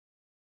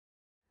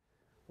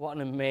What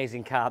an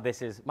amazing car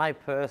this is. My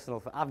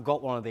personal, I've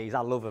got one of these, I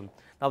love them.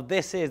 Now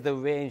this is the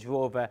Range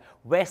Rover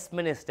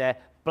Westminster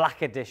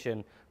Black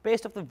Edition.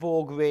 Based off the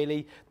Vogue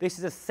really, this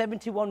is a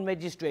 71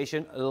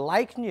 registration,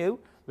 like new,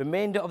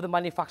 remainder of the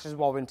manufacturer's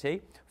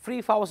warranty,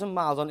 3,000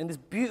 miles on in this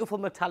beautiful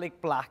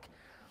metallic black,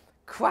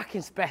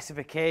 cracking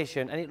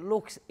specification, and it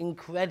looks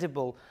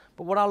incredible.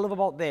 But what I love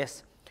about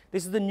this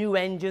is the new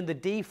engine, the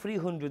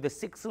D300, the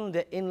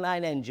 6-cylinder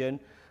inline engine,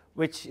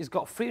 which has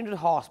got 300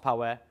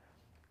 horsepower,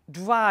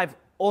 drive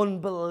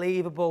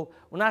unbelievable.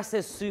 When I say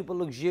super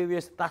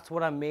luxurious, that's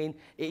what I mean.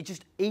 It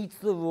just eats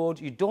the road.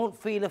 You don't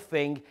feel a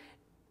thing.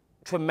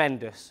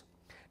 Tremendous.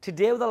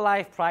 Today with the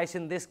live price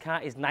in this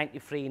car is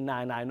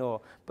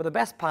 $93,990. But the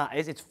best part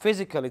is it's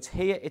physical, it's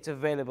here, it's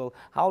available.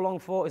 How long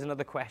for is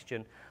another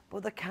question.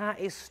 But the car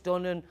is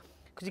stunning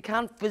because you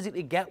can't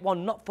physically get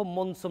one, not for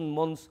months and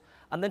months.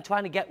 And then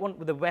trying to get one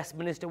with the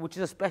Westminster, which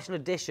is a special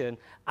edition,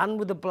 and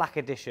with the Black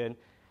Edition,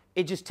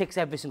 it just ticks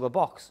every single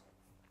box.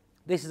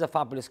 This is a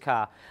fabulous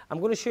car. I'm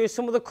going to show you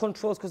some of the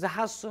controls because it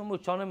has so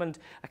much on them and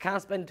I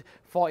can't spend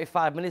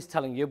 45 minutes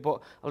telling you,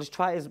 but I'll just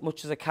try as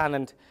much as I can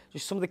and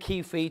just some of the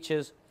key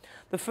features.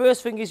 The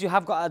first thing is you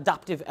have got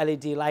adaptive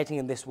LED lighting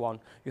in this one.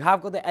 You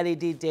have got the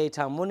LED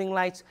daytime running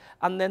lights,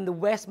 and then the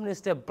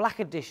Westminster Black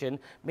Edition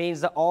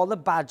means that all the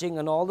badging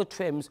and all the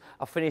trims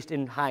are finished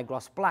in high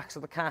gloss black,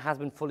 so the car has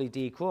been fully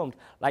de-chromed,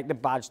 like the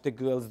badge, the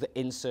grills, the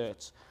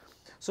inserts.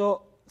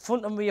 So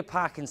front and rear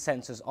parking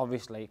sensors,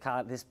 obviously,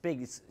 car this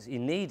big, you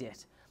need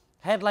it.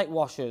 Headlight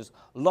washers,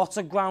 lots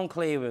of ground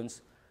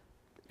clearance,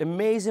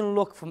 amazing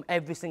look from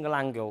every single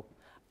angle.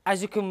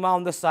 As you come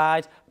round the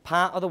side,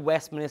 part of the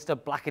Westminster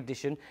Black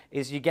Edition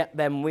is you get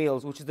them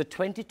wheels, which is the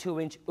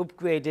 22-inch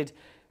upgraded,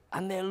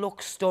 and they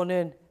look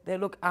stunning. They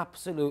look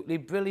absolutely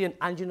brilliant.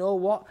 And you know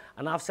what?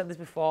 And I've said this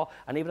before,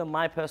 and even on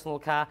my personal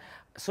car,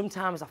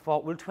 sometimes I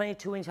thought, will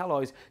 22-inch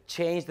alloys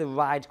change the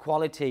ride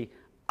quality?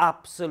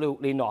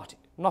 Absolutely not.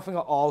 Nothing at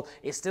all.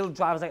 It still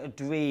drives like a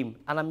dream.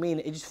 And I mean,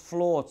 it just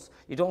floats.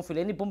 You don't feel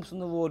any bumps on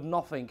the road,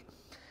 nothing.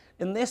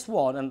 In this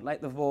one, and like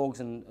the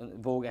Vogues and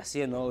Vogue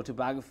SE and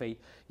Autobiography,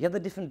 you have the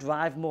different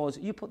drive modes.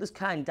 You put this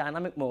car in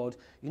dynamic mode,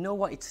 you know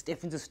what? It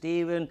stiffens the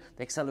steering,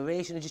 the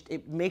acceleration,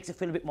 it makes it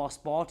feel a bit more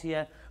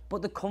sportier.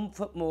 But the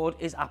comfort mode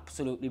is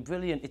absolutely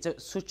brilliant.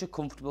 It's such a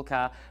comfortable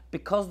car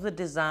because of the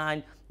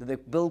design, the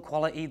build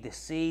quality, the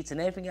seats, and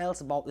everything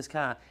else about this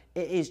car.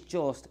 It is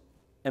just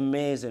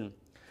amazing.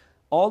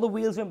 All the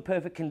wheels are in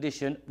perfect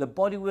condition. The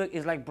bodywork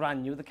is like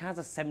brand new. The car's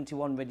a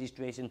 71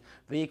 registration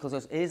vehicle, so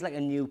it is like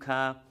a new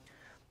car.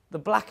 The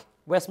Black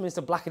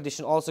Westminster Black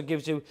Edition also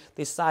gives you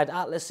the side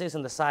atlases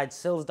and the side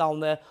sills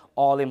down there,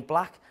 all in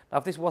black. Now,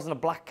 if this wasn't a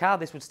black car,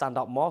 this would stand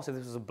out more. So if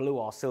this was a blue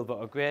or silver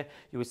or grey,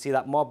 you would see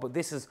that more. But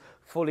this is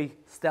fully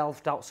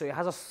stealthed out, so it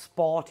has a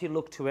sporty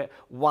look to it,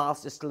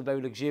 whilst it's still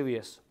very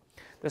luxurious.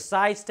 The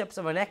side steps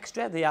are an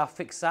extra. They are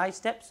fixed side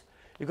steps.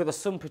 You've got the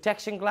sun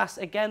protection glass.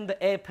 Again, the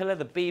A pillar,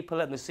 the B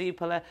pillar, and the C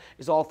pillar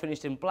is all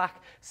finished in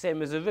black,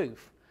 same as the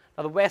roof.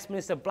 Now, the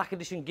Westminster Black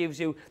Edition gives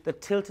you the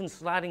tilt and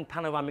sliding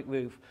panoramic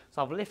roof.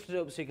 So I've lifted it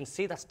up so you can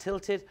see that's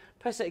tilted.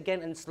 Press it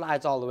again and it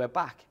slides all the way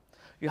back.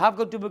 You have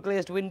got double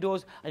glazed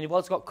windows and you've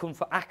also got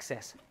comfort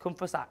access.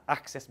 Comfort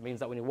access means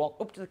that when you walk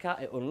up to the car,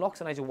 it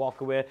unlocks, and as you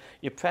walk away,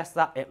 you press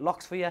that, it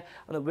locks for you,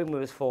 and the wing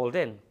mirrors fold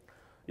in.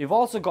 You've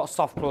also got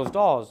soft closed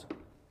doors.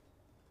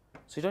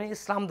 So you don't need to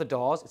slam the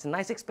doors. It's a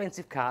nice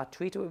expensive car,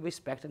 treat it with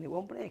respect, and it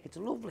won't break. It's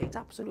lovely, it's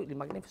absolutely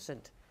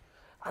magnificent.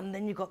 And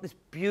then you've got this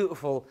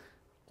beautiful,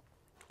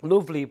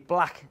 lovely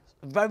black,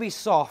 very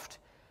soft,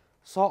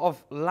 sort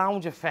of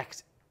lounge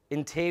effect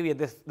interior.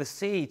 The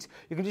seat,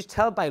 you can just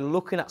tell by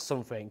looking at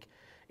something.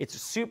 It's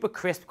super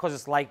crisp because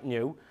it's like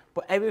new,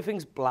 but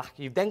everything's black.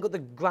 You've then got the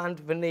grand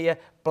veneer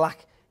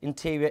black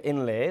interior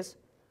inlays.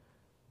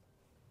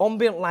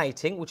 Ambient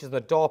lighting, which is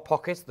the door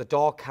pockets, the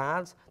door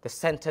cards, the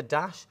centre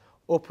dash,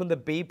 open the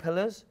B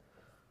pillars,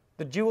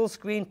 the dual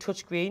screen,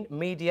 touchscreen,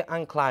 media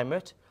and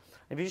climate.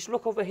 If you just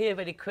look over here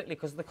very quickly,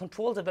 because the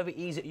controls are very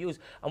easy to use,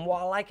 and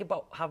what I like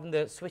about having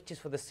the switches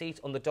for the seat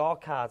on the door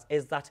cards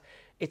is that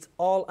it's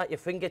all at your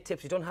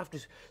fingertips. You don't have to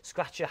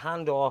scratch your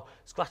hand or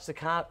scratch the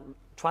car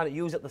trying to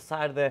use it at the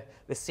side of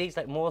the seats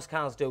like most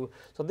cars do.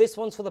 So this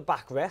one's for the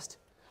backrest,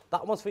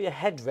 that one's for your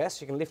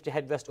headrest, you can lift your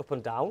headrest up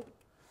and down.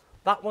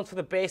 That one's for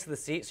the base of the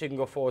seat, so you can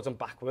go forwards and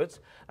backwards.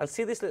 And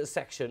see this little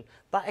section?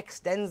 That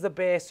extends the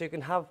base, so you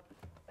can have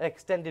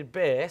extended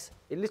base.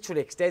 It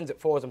literally extends it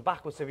forwards and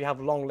backwards, so if you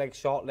have long legs,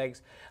 short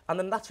legs. And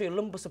then that's for your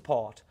lumbar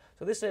support.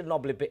 So this little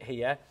knobbly bit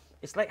here,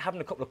 it's like having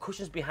a couple of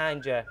cushions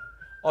behind you.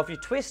 Or if you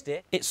twist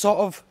it, it sort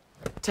of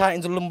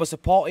tightens the lumbar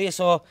support here.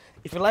 So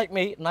if you're like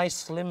me, nice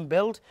slim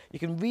build, you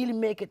can really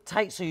make it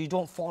tight so you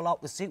don't fall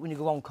out the seat when you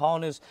go round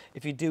corners,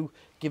 if you do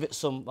give it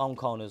some round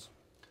corners.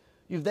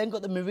 You've then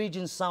got the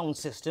Meridian sound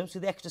system, so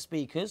the extra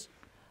speakers.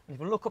 And if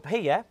you look up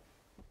here,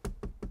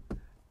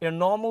 in a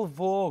normal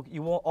Vogue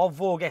or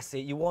Vogue SE,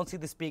 you won't see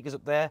the speakers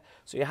up there,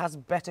 so it has a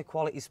better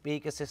quality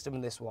speaker system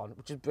in this one,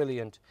 which is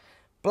brilliant.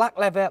 Black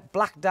leather,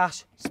 black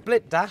dash,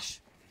 split dash,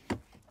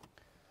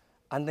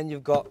 and then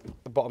you've got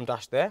the bottom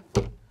dash there.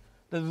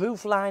 The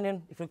roof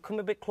lining, if you come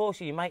a bit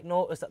closer, you might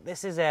notice that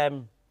this is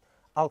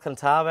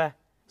Alcantara.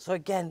 So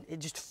again, it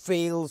just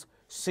feels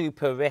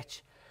super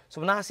rich.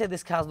 So when I say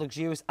this car's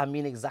luxurious, I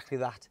mean exactly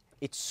that.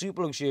 It's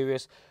super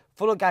luxurious,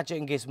 full of gadget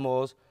and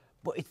gizmos,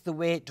 but it's the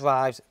way it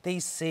drives.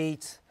 These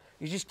seats,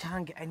 you just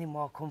can't get any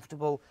more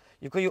comfortable.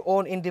 You've got your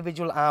own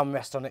individual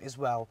armrest on it as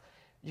well.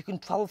 You can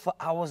travel for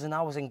hours and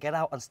hours and get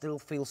out and still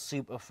feel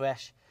super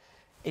fresh.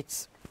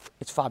 It's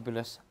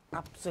fabulous,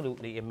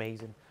 absolutely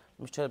amazing.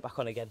 Let me turn it back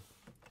on again.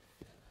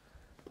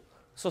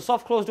 So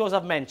soft closed doors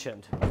I've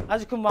mentioned.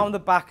 As you come around the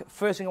back,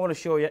 first thing I want to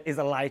show you is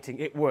the lighting.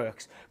 It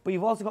works. But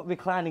you've also got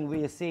reclining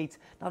rear seats.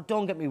 Now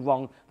don't get me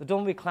wrong, they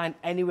don't recline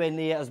anywhere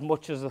near as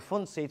much as the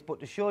front seats, but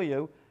to show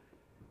you,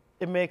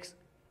 it makes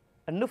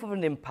enough of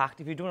an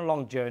impact. If you're doing a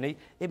long journey,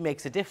 it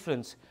makes a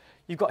difference.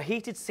 You've got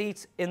heated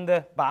seats in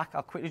the back.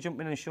 I'll quickly jump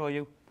in and show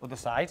you the other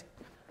side.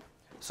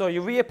 So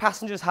your rear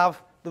passengers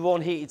have their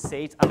own heated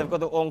seats and they've got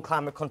their own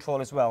climate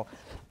control as well.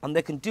 And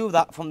they can do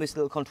that from this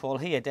little control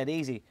here, dead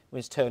easy, when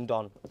it's turned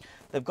on.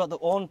 They've got their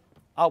own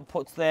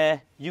outputs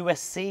there,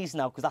 USCs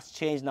now, because that's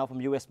changed now from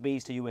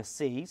USBs to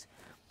USCs.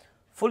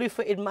 Fully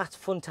fitted mats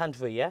front and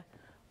rear.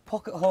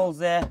 Pocket holes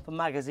there for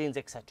magazines,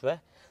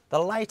 etc. The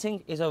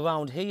lighting is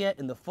around here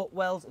in the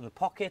footwells, in the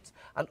pockets,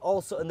 and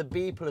also in the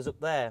B pillars up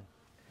there.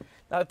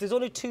 Now, if there's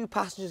only 2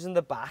 passengers in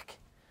the back,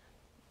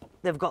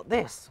 they've got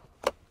this.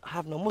 I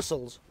have no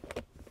muscles.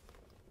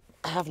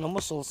 I have no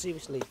muscles,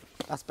 seriously.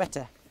 That's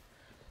better.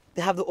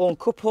 They have their own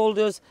cup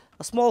holders,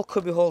 a small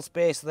cubby hole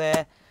space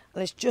there,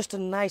 and it's just a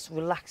nice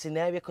relaxing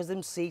area because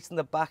them seats in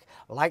the back,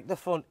 like the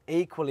front,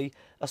 equally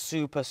are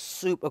super,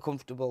 super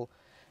comfortable.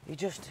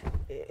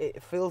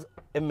 It feels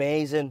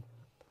amazing.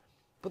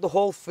 But the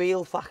whole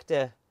feel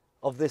factor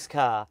of this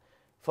car,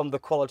 from the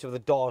quality of the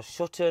doors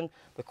shutting,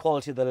 the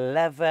quality of the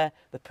leather,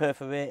 the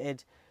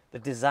perforated, the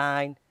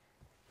design,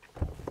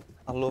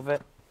 I love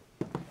it.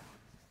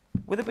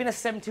 With it being a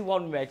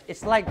 71 reg,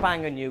 it's like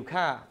buying a new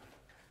car.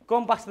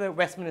 Going back to the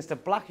Westminster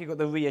Black, you've got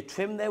the rear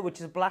trim there, which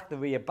is black, the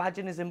rear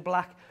badging is in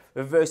black,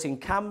 reversing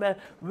camera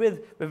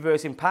with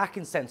reversing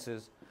parking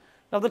sensors.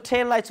 Now the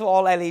tail lights are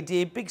all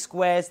LED, big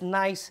squares,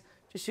 nice,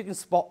 just so you can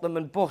spot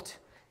them, but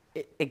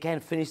it again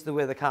finishes the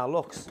way the car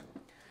looks.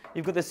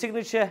 You've got the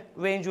signature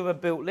Range Rover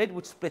built lid,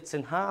 which splits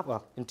in half,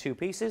 well, in 2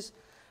 pieces.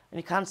 And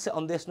you can sit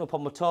on this, no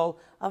problem at all.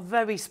 A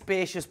very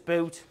spacious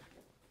boot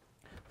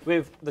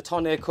with the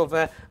tonneau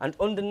cover. And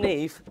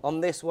underneath,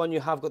 on this one, you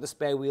have got the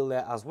spare wheel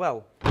there as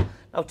well.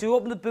 Now, to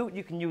open the boot,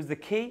 you can use the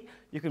key.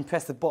 You can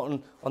press the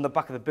button on the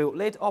back of the boot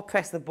lid or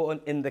press the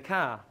button in the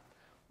car.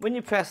 When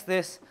you press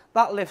this,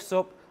 that lifts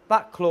up,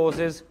 that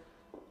closes.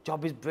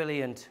 Job is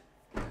brilliant.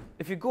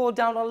 If you go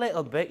down a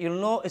little bit,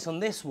 you'll notice on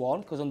this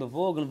one, because on the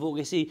Vogue and Vogue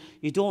you see,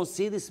 you don't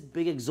see this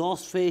big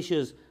exhaust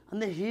fascias,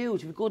 and they're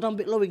huge. If you go down a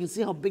bit lower, you can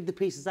see how big the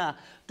pieces are.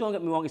 Don't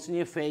get me wrong, it's in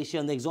your fascia,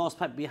 and the exhaust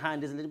pipe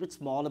behind is a little bit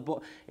smaller,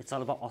 but it's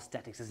all about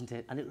aesthetics, isn't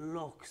it? And it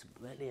looks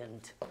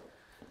brilliant.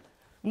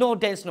 No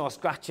dents, no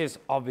scratches,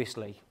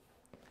 obviously.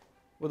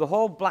 With the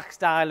whole black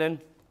styling,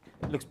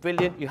 it looks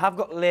brilliant. You have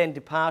got lane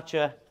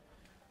departure.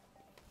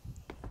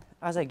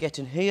 As I get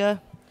in here,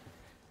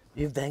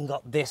 you've then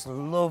got this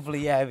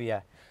lovely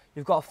area.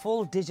 You've got a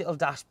full digital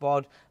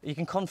dashboard. You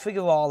can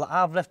configure all that.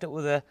 I've left it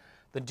with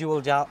the dual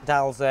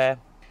dials there.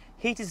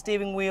 Heated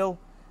steering wheel,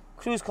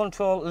 cruise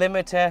control,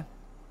 limiter,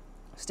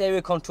 stereo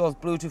controls,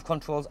 Bluetooth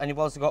controls, and you've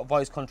also got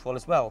voice control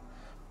as well.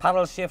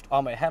 Paddle shift,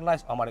 automatic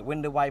headlights, automatic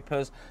window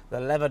wipers, the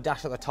leather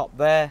dash at the top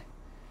there.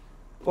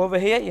 Over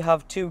here you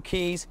have 2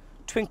 keys,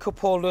 twin cup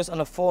holders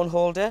and a phone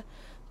holder.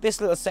 This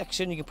little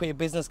section you can put your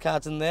business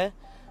cards in there.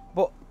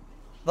 But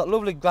that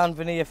lovely grand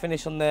veneer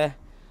finish on there,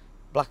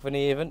 black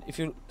veneer even. If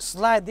you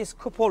slide this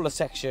cup holder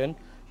section,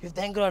 you've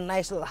then got a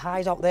nice little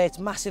hide out there. It's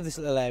massive, this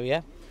little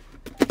area.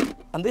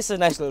 And this is a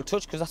nice little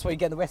touch because that's what you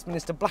get in the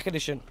Westminster Black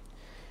Edition.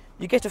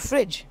 You get a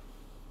fridge.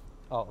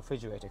 Oh,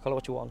 refrigerator, call it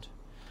what you want.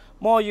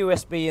 More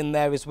USB in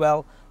there as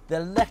well. The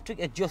electric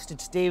adjusted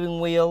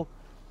steering wheel.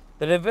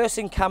 The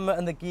reversing camera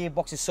and the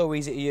gearbox is so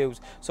easy to use.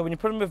 So when you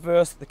put in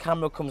reverse, the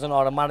camera comes on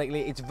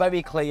automatically. It's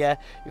very clear.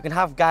 You can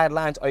have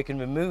guidelines or you can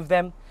remove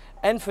them.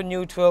 N for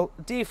neutral,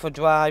 D for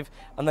drive,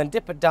 and then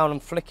dip it down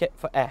and flick it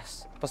for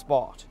S for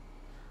sport,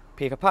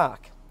 P for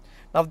park.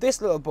 Now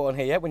this little button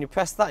here, when you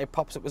press that, it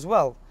pops up as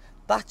well.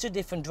 That's your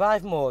different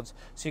drive modes.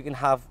 So you can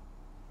have,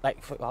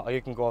 or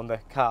you can go on the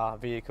car,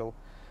 vehicle.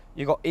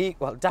 You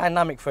got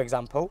dynamic, for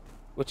example,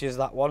 which is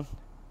that one.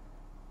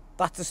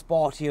 That's a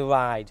sportier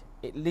ride.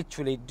 It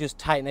literally just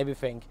tighten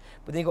everything.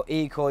 But then you got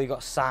eco, you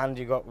got sand,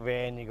 you got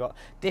rain, you got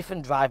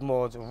different drive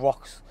modes,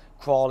 rocks,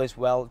 crawl as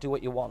well. Do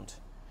what you want.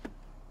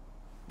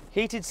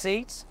 Heated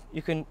seats,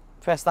 you can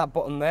press that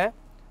button there,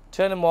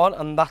 turn them on,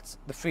 and that's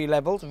the 3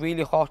 levels,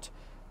 really hot,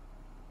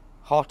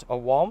 hot or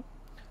warm.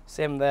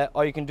 Same there,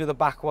 or you can do the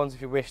back ones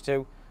if you wish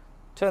to.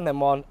 Turn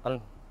them on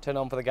and turn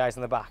on for the guys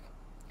in the back.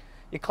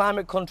 Your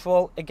climate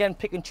control, again,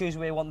 pick and choose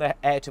where you want the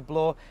air to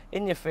blow,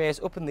 in your face,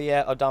 up in the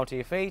air or down to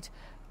your feet.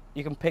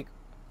 You can pick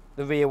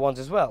the rear ones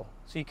as well.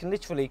 So you can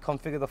literally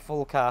configure the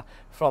full car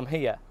from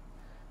here.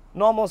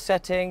 Normal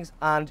settings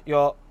and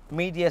your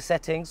media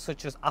settings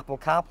such as Apple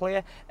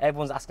CarPlay.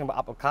 Everyone's asking about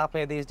Apple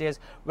CarPlay these days.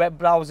 Web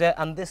browser,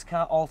 and this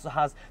car also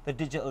has the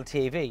digital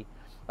TV.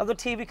 Now the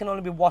TV can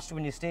only be watched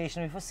when you're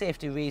stationary for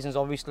safety reasons,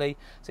 obviously.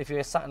 So if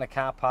you're sat in a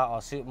car park or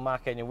a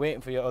supermarket and you're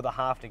waiting for your other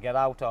half to get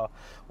out or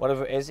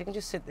whatever it is, you can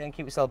just sit there and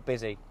keep yourself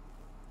busy.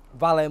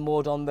 Valet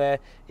mode on there,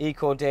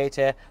 eco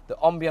data. The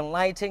ambient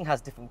lighting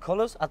has different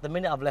colours. At the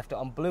minute I've left it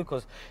on blue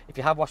because if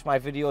you have watched my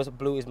videos,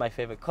 blue is my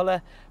favourite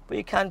colour, but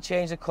you can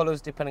change the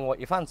colours depending on what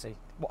you fancy,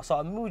 what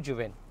sort of mood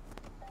you're in.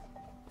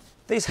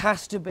 This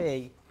has to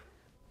be,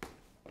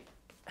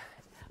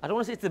 I don't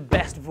want to say it's the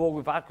best Vogue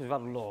we've had because we've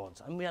had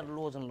loads, and we had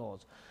loads and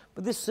loads,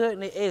 but this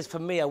certainly is for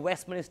me a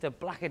Westminster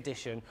Black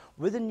Edition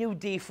with a new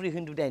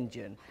D300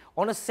 engine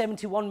on a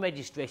 71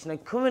 registration,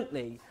 and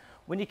currently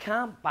when you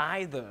can't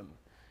buy them,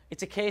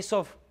 it's a case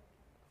of,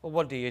 well,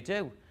 what do you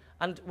do?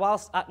 And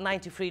whilst at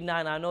 93.9,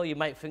 I know you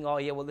might think, oh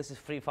yeah, well this is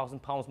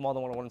 £3,000 more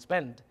than what I want to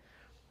spend.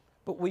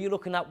 But were you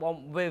looking at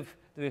one with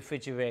the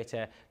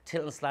refrigerator,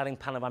 tilt and sliding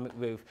panoramic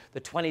roof, the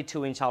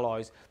 22-inch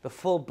alloys, the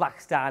full black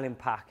styling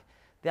pack?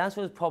 The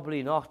answer is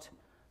probably not.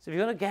 So if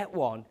you're going to get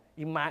one,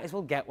 you might as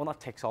well get one that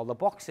ticks all the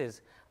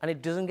boxes. And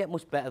it doesn't get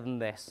much better than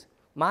this.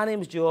 My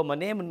name's Joe, my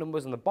name and number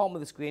is on the bottom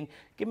of the screen.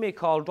 Give me a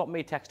call, drop me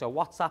a text or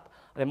WhatsApp,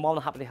 and I'm more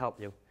than happy to help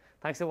you.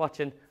 Thanks for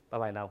watching.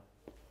 Bye-bye now.